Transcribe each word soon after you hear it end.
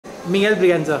Miguel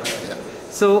Braganza. Yeah.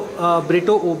 So,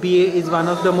 Britto OBA is one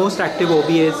of the most active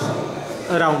OBAs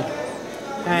around,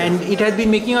 and it has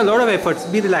been making a lot of efforts.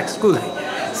 Be relaxed, cool.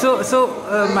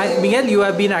 Miguel, you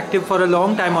have been active for a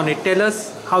long time on it. Tell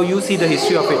us how you see the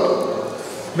history of it.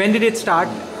 When did it start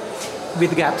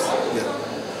with GAPS? Yeah.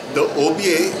 The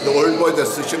OBA, the Old Boys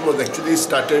Association, was actually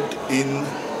started in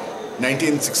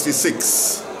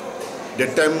 1966.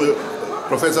 That time,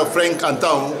 Professor Frank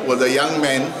Antão was a young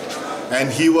man, and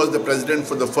he was the president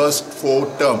for the first 4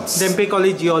 terms. Dempe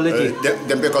College Geology.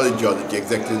 Dempe College Geology,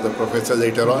 exactly, the professor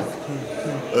later on.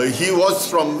 He was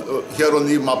from here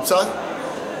only, Mapsa,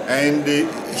 and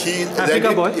he...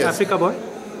 Africa boy? Yes. Africa boy?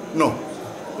 No,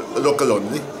 local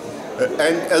only.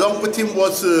 And along with him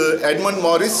was Edmund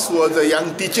Morris, who was a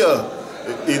young teacher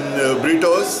in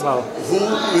Britto's, wow, who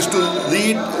used to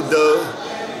lead the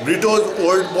Britto's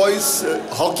Old Boys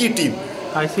hockey team.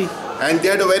 I see. And they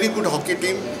had a very good hockey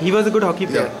team. He was a good hockey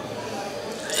player.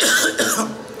 Yeah.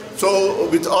 So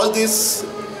with all this,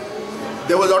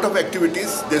 there were a lot of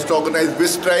activities. They used to organize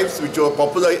whist drives, which were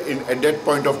popular at that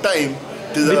point of time.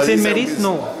 With St. Mary's?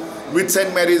 No. With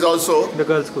St. Mary's also. The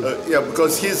girls' school. Yeah,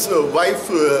 because his wife,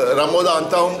 Ramoda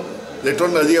Antão, later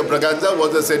on earlier Braganza,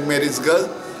 was a St. Mary's girl.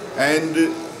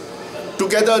 And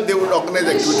together they would organize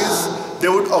activities. They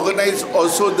would organize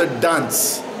also the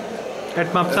dance. At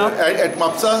Mapsa? At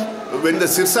Mapsa, when the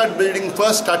Sirsat building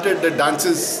first started, the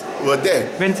dances were there.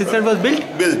 When Sirsat was built?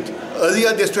 Built.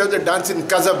 Earlier they used to have the dance in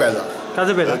Casabella.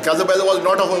 Casabella. Casabella was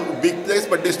not of a big place,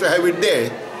 but they used to have it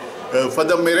there.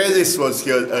 Father Mireles was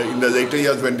here in the later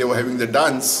years when they were having the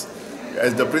dance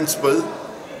as the principal,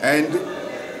 and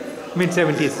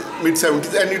mid-70s.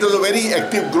 Mid-70s, and it was a very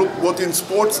active group both in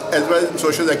sports as well as in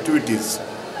social activities.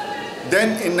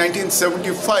 Then in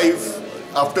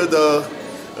 1975, after the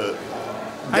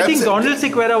I think Donald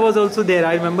Sequeira was also there.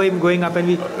 I remember him going up and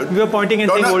we were pointing and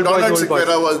saying old boys, old boys. Donald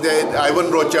Sequeira was there. Ivan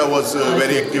Rocha was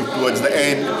very active towards the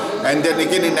end. And then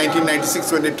again in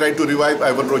 1996 when they tried to revive,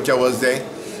 Ivan Rocha was there.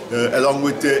 Along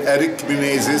with Eric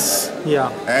Menezes,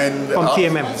 and from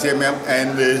CMM,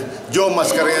 and Joe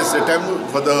Mascarenhas at the time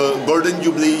for the Golden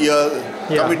Jubilee year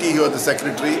committee, he was the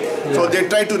secretary. So they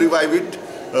tried to revive it.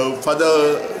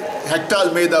 Father Hector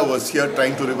Almeida was here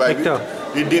trying to revive it.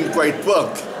 It didn't quite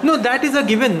work. No, that is a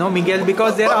given, no, Miguel,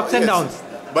 because there are ups and downs.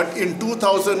 But in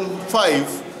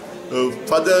 2005,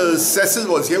 Father Cecil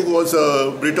was here, who was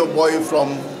a Britto boy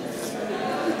from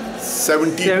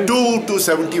 72 to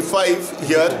 75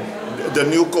 here, the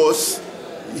new course.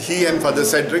 He and Father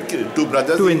Cedric, 2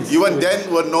 brothers, twins. Even then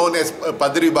were known as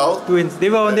Padri Bao. Twins. They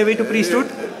were on their way to priesthood?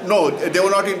 No, they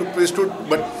were not into priesthood,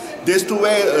 but they used to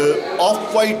wear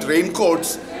off-white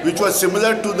raincoats, which was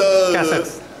similar to the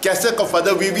cassock of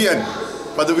Father Vivian.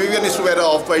 Father Vivian used to wear an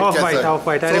off-white cassock.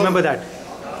 Off-white, I remember that.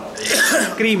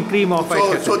 cream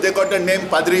off-white. So they got the name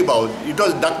Padri Bao. It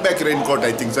was duckback raincoat,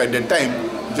 I think, so at that time,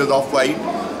 which was off-white.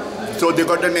 So they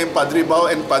got the name Padri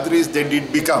Bao, and Padris they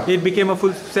did become. It became a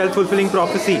self-fulfilling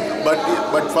prophecy.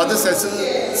 But Father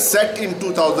Cecil sat in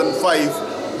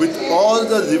 2005 with all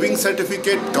the living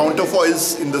certificate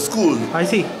counterfoils in the school. I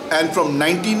see. And from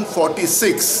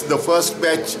 1946, the first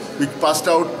batch which passed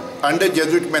out under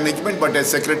Jesuit management but as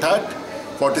Secretariat,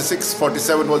 46,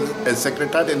 47 was as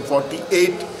Secretariat, and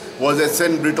 48 was at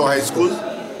St. Britto High School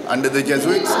under the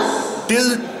Jesuits.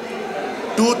 Till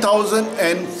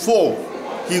 2004,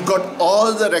 he got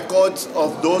all the records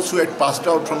of those who had passed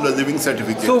out from the living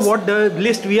certificates. So what the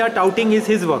list we are touting is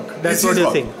his work. That's what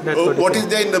you're saying. What is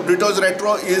there in the Britto's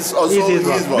retro is also his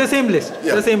work. The same list.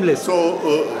 Yeah. The same list. So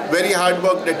very hard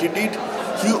work that he did.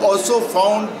 He also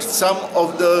found some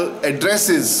of the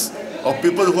addresses of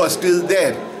people who are still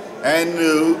there, and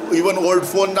even old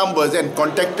phone numbers, and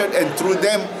contacted, and through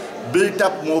them built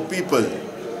up more people.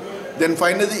 Then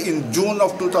finally in June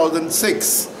of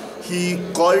 2006, he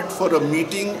called for a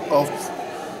meeting of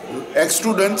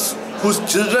ex-students whose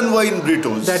children were in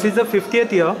Britto's. That is the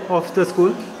 50th year of the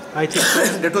school, I think.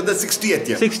 That was the 60th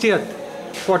year. 60th.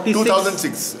 46.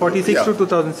 2006. 46 to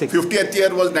 2006. 50th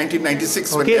year was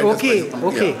 1996.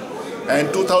 Okay.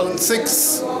 And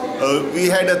 2006, we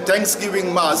had a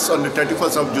Thanksgiving Mass on the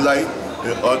 31st of July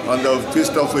on the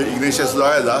feast of Ignatius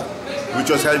Loyola, which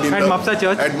was held in Mapsa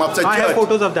Church. At Mapsa Church. I have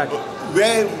photos of that.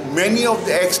 Where many of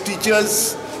the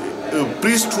ex-teachers,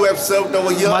 priests who have served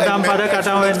over here, Madame, Father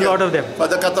Katao, and a lot of them.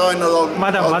 Father Katao and a lot.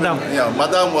 Madame. Yeah,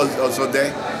 Madame was also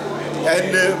there.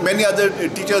 And many other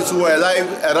teachers who were alive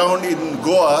around in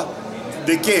Goa,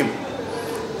 they came.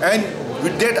 And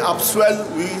with that upswell,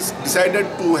 we decided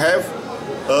to have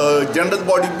a general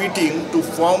body meeting to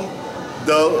form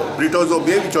the Britto's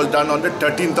OBA, which was done on the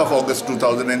 13th of August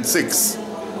 2006.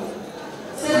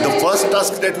 The first first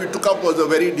task that we took up was a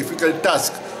very difficult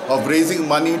task of raising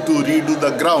money to redo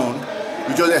the ground,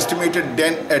 which was estimated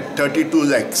then at 32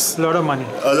 lakhs. A lot of money.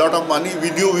 A lot of money.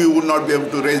 We knew we would not be able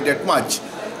to raise that much.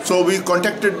 So we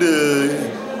contacted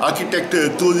architect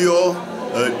Tulio,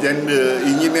 then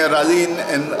engineer Ralin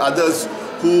and others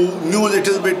who knew a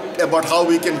little bit about how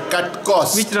we can cut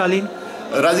costs. Which Ralin?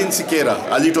 Ralin Siqueira,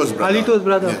 Alito's brother. Alito's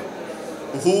brother. Yeah.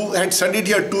 Who had studied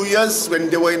here 2 years when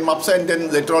they were in MAPSA, and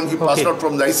then later on he passed out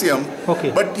from Lyceum.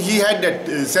 Okay. But he had that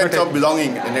sense of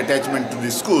belonging and attachment to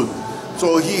the school.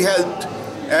 So he helped,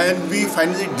 and we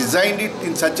finally designed it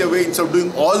in such a way, instead of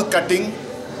doing all cutting,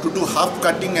 to do half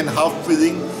cutting and half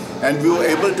filling, and we were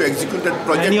able to execute that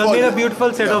project. And you made a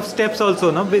beautiful set of steps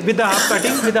also, no? With the half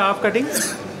cutting? With the half cutting?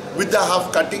 With the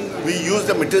half cutting, we used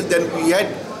the material, then we had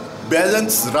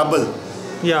balanced rubble.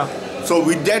 Yeah. So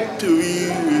with that, we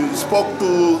spoke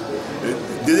to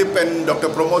Dilip and Dr.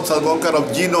 Pramod Salgaonkar of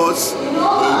Genos,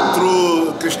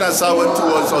 through Krishna Sawant,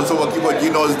 who was also working for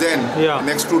Genos then, an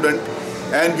ex-student,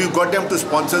 and we got them to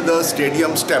sponsor the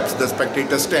stadium steps, the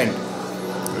spectator stand.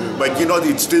 By Genos,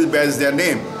 it still bears their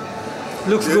name.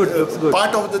 Looks good, looks good.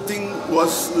 Part of the thing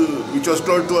was, which was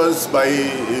told to us by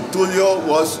Tulio,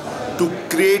 was to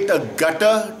create a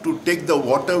gutter to take the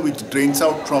water which drains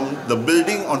out from the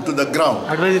building onto the ground.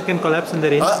 Otherwise it can collapse in the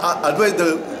rain. Otherwise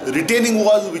the retaining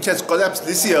wall which has collapsed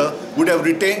this year would have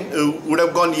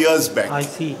gone years back. I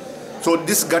see. So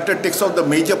this gutter takes off the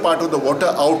major part of the water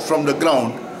out from the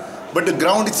ground. But the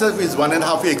ground itself is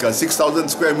 1.5 acres, 6,000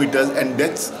 square meters, and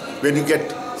that's when you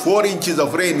get 4 inches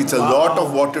of rain, it's a lot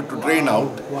of water to drain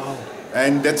out. Wow.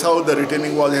 And that's how the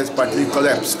retaining wall has partly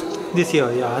collapsed. This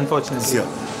year, yeah, unfortunately. This year.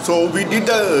 So we did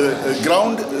the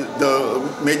ground, the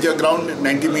major ground,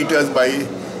 90 meters by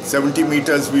 70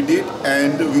 meters we did,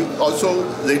 and we also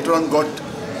later on got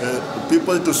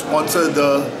people to sponsor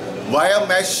the wire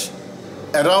mesh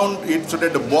around it so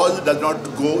that the ball does not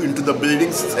go into the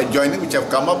buildings adjoining, which have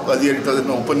come up. Earlier it was an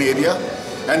open area,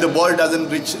 and the ball doesn't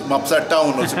reach Mapsa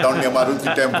town, also down near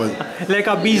Maruti temple. Like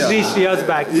a beach reached years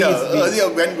back.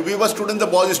 Earlier when we were students, the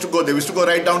ball used to go there. We used to go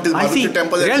right down till Maruti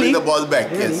temple and bring the ball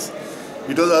back. Really? Yes.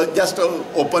 It was just an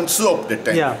open slope that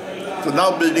time. Yeah. So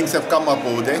now buildings have come up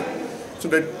over there, so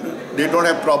that they don't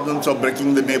have problems of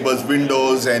breaking the neighbors'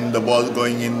 windows and the ball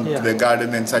going into the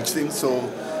garden and such things. So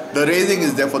the raising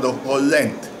is there for the whole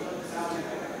length.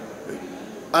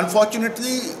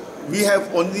 Unfortunately, we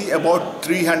have only about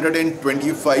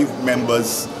 325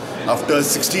 members after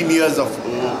 16 years of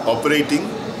operating.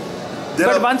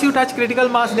 But once you touch critical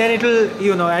mass, then it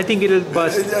will, I think it will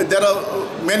burst. There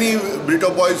are many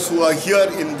Britto boys who are here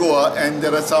in Goa, and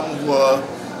there are some who are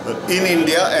in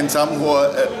India and some who are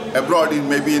abroad,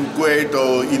 maybe in Kuwait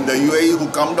or in the UAE, who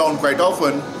come down quite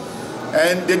often,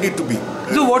 and they need to be.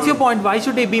 So what's your point? Why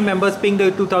should they be members paying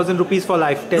the 2,000 rupees for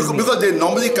life? Because they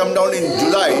normally come down in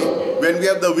July when we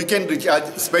have the weekend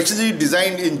recharge, specially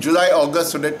designed in July,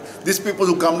 August, so that these people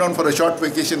who come down for a short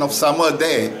vacation of summer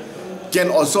there can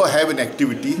also have an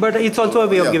activity. But it's also a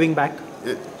way of giving back.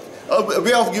 A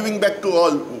way of giving back to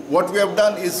all. What we have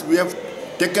done is we have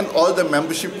taken all the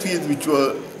membership fees which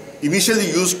were initially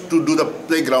used to do the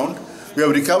playground. We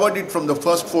have recovered it from the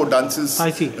first 4 dances.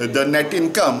 I see. The net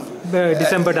income. The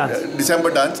December dance.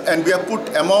 December dance. And we have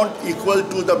put amount equal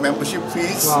to the membership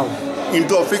fees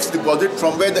into a fixed deposit,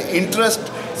 from where the interest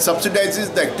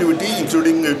subsidizes the activity,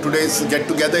 including today's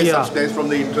get-together is subsidized from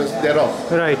the interest thereof.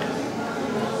 Right.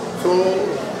 So,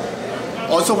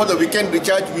 also for the weekend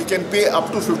recharge, we can pay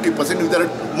up to 50%. If there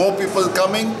are more people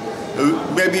coming,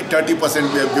 maybe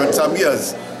 30% we have given some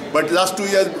years. But last 2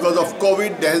 years, because of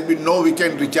COVID, there has been no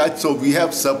weekend recharge, so we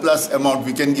have surplus amount.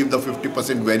 We can give the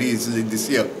 50% very easily this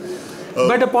year.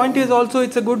 But the point is also,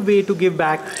 it's a good way to give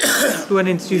back to an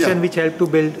institution which helped to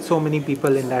build so many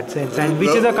people in that sense, and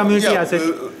which is a community asset.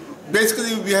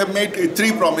 Basically, we have made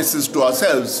 3 promises to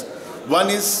ourselves. One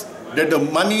is that the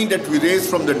money that we raise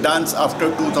from the dance after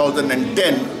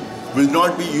 2010 will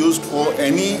not be used for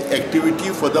any activity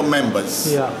for the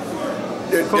members.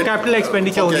 For capital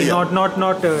expenditure only,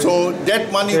 not. So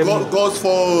that money goes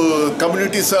for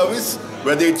community service,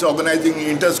 whether it's organizing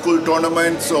inter-school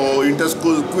tournaments or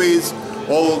inter-school quiz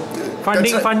or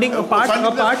funding a part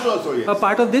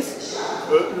of this.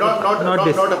 Not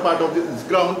a part of this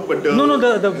ground, but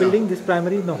the building, this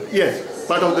primary, Yes,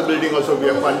 part of the building also we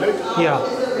have funded.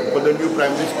 For the new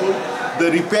primary school,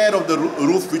 the repair of the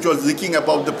roof which was leaking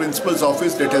above the principal's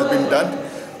office, that has been done.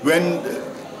 When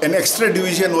an extra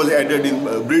division was added in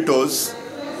Britto's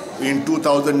in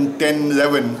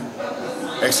 2010-11,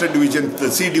 extra division,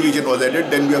 the C division was added.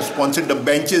 Then we have sponsored the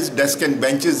benches, desk and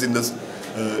benches in the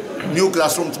new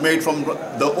classrooms made from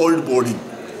the old boarding.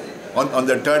 on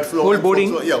the third floor. Old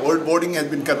boarding? Also, old boarding has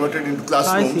been converted into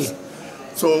classrooms. I see.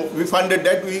 So we funded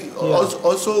that. We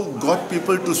also got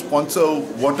people to sponsor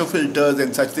water filters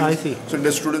and such things. I see. So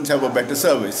the students have a better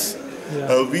service.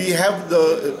 Yeah. We have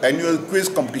the annual quiz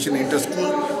competition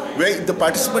inter-school where the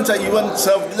participants are even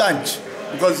served lunch,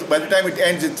 because by the time it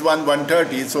ends it's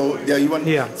 1:30, so they are even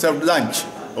served lunch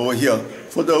over here.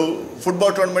 For the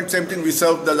football tournament, same thing, we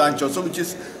serve the lunch also, which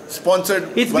is sponsored.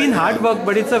 It's been hard work,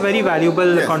 but it's a very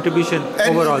valuable contribution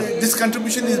overall. This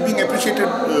contribution is being appreciated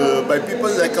by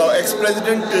people like our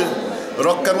ex-president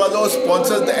Rock Carvalho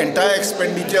sponsors the entire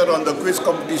expenditure on the quiz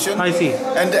competition. I see.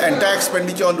 And the entire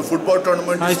expenditure on the football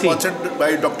tournament is sponsored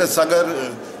by Dr. Sagar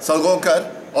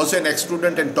Salgonkar, also an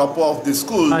ex-student and topper of the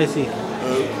school. I see.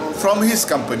 From his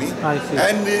company. I see.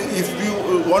 And if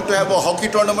you want to have a hockey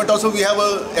tournament also, we have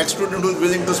an ex-student who is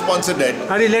willing to sponsor that.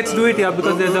 Hari, let's do it here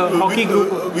because there's a hockey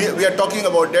group. We are talking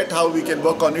about that, how we can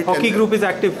work on it. Hockey group is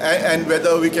active. And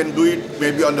whether we can do it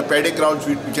maybe on the paddock grounds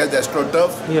which has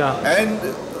AstroTurf. Yeah. And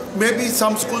maybe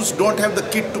some schools don't have the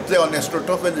kit to play on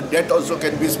AstroTurf, and that also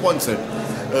can be sponsored.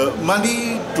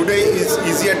 Money today is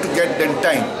easier to get than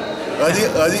time.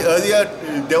 Earlier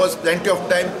there was plenty of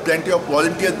time, plenty of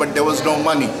volunteers, but there was no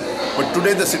money. But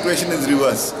today the situation is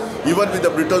reverse. Even with the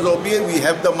Britto's OBA, we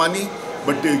have the money,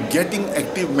 but getting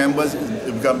active members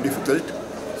has become difficult.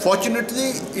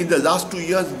 Fortunately, in the last 2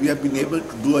 years, we have been able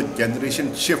to do a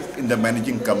generation shift in the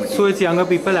managing committee. So it's younger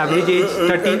people, average age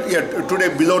 30? Today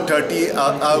below 30,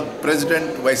 our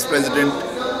president, vice president,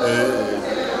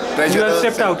 treasurer. You have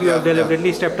stepped out. You have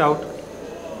deliberately stepped out.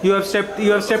 You have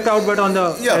stepped out, but on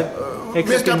the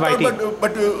except inviting.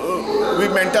 But we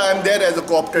mentor. I'm there as a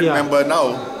co-opted member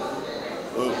now.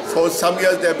 For some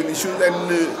years there have been issues, and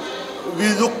we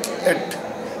look at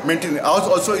maintaining. Ours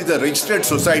also is a registered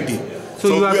society. So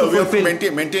you have we have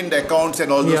to maintain the accounts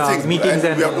and all those things. Meetings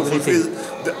and we have to fulfill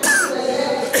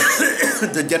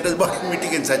the general board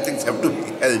meeting, and such things have to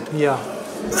be held. Yeah.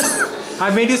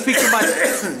 I made you speak too much.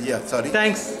 Sorry.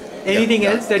 Thanks. Anything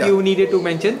else that you needed to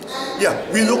mention? Yeah,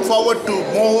 we look forward to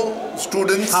more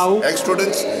students,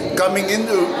 ex-students coming in.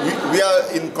 We are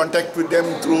in contact with them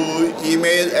through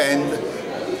email, and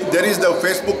there is the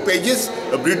Facebook pages,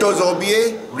 Britto's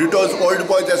OBA, Britto's Old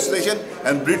Boys Association,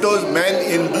 and Britto's Men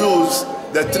in Blues,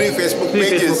 the three Facebook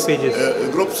pages.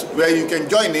 Groups where you can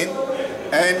join in.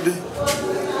 And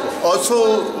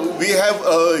also we have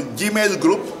a Gmail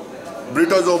group,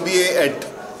 Britto's OBA at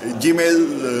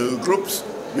Gmail groups.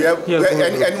 We have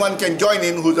anyone can join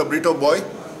in who's a Britto boy.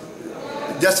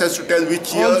 Just has to tell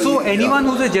which year. Also, anyone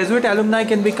who's a Jesuit alumni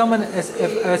can become an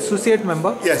associate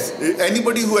member? Yes,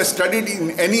 anybody who has studied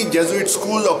in any Jesuit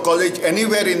school or college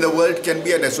anywhere in the world can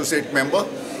be an associate member.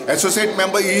 Associate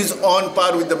member is on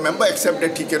par with the member, except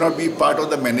that he cannot be part of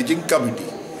the managing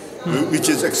committee, which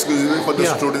is exclusively for the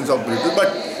students of Britto.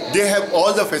 But they have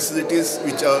all the facilities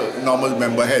which a normal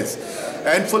member has.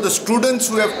 And for the students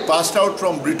who have passed out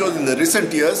from Britto in the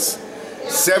recent years,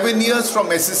 7 years from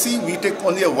SSC, we take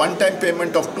only a one-time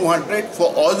payment of 200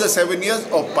 for all the 7 years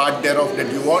or part thereof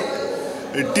that you want,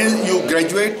 till you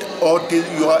graduate or till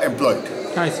you are employed.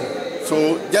 I see.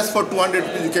 So just for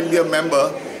 200 you can be a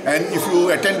member, and if you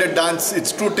attend a dance,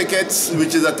 it's 2 tickets,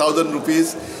 which is 1,000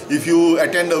 rupees. If you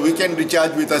attend a weekend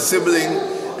recharge with a sibling,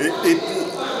 it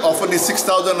often is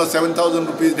 6,000 or 7,000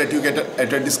 rupees that you get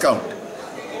at a discount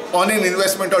on an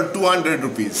investment of 200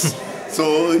 rupees.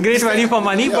 So great value for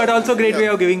money, but also great way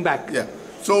of giving back. Yeah.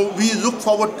 So we look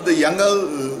forward to the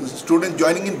younger students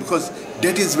joining in, because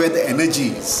that is where the energy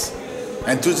is.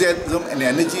 Enthusiasm and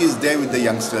energy is there with the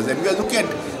youngsters, and we are looking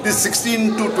at these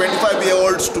 16 to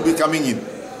 25-year-olds to be coming in.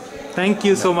 Thank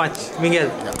you so much,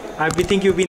 Miguel. I think you've been